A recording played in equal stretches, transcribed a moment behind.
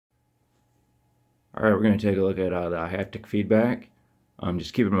Alright, we're going to take a look at the haptic feedback.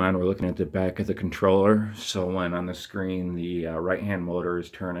 Just keep in mind we're looking at the back of the controller, so when on the screen the right hand motor is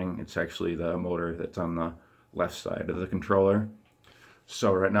turning, it's actually the motor that's on the left side of the controller.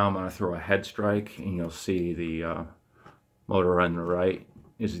 So right now I'm going to throw a head strike, and you'll see the motor on the right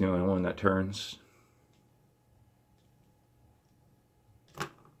is the only one that turns.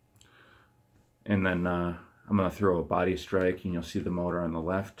 And then I'm going to throw a body strike, and you'll see the motor on the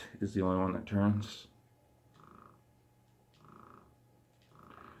left is the only one that turns.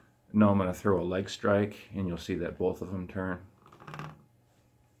 Now I'm going to throw a leg strike, and you'll see that both of them turn.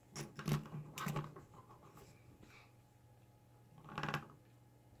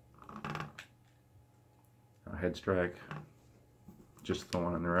 A head strike, just the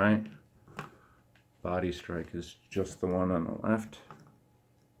one on the right. Body strike is just the one on the left.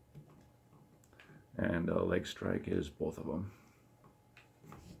 And a leg strike is both of them.